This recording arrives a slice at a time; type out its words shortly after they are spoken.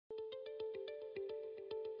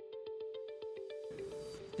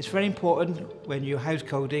It's very important when you're house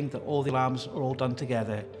coding that all the alarms are all done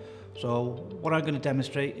together. So what I'm going to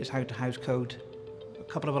demonstrate is how to house code a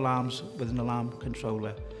couple of alarms with an alarm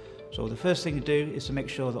controller. So the first thing to do is to make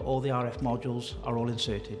sure that all the RF modules are all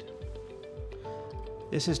inserted.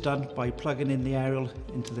 This is done by plugging in the aerial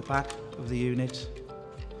into the back of the unit,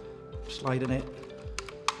 sliding it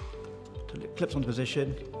until it clips on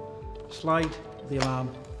position, slide the alarm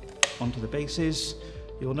onto the bases.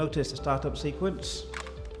 You'll notice the startup sequence.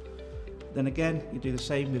 Then again, you do the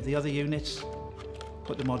same with the other units.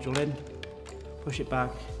 Put the module in, push it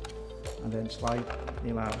back, and then slide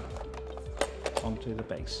the alarm onto the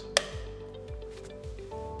base.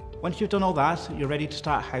 Once you've done all that, you're ready to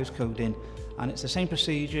start house coding, and it's the same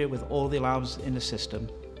procedure with all the alarms in the system.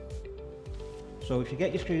 So if you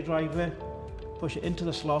get your screwdriver, push it into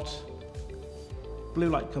the slot, blue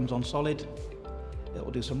light comes on solid, it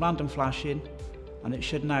will do some random flashing, and it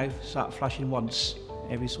should now start flashing once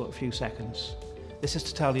every sort of few seconds. This is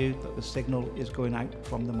to tell you that the signal is going out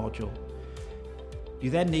from the module.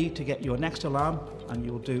 You then need to get your next alarm, and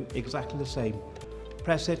you'll do exactly the same.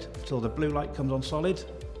 Press it until the blue light comes on solid,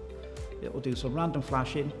 it will do some random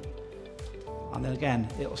flashing, and then again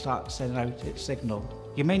it will start sending out its signal.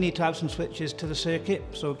 You may need to add some switches to the circuit,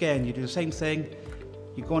 so again you do the same thing.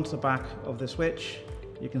 You go onto the back of the switch,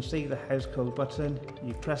 you can see the house code button,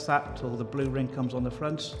 you press that until the blue ring comes on the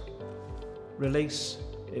front, release,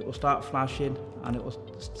 it will start flashing and it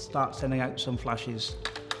will start sending out some flashes.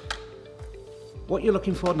 What you're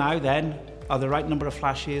looking for now then are the right number of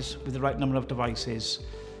flashes with the right number of devices.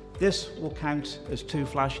 This will count as 2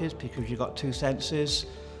 flashes because you've got 2 sensors.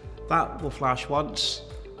 That will flash once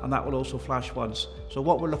and that will also flash once. So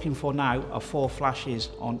what we're looking for now are 4 flashes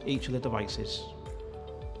on each of the devices.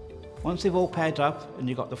 Once they've all paired up and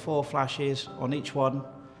you've got the 4 flashes on each one,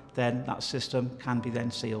 then that system can be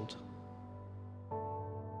then sealed.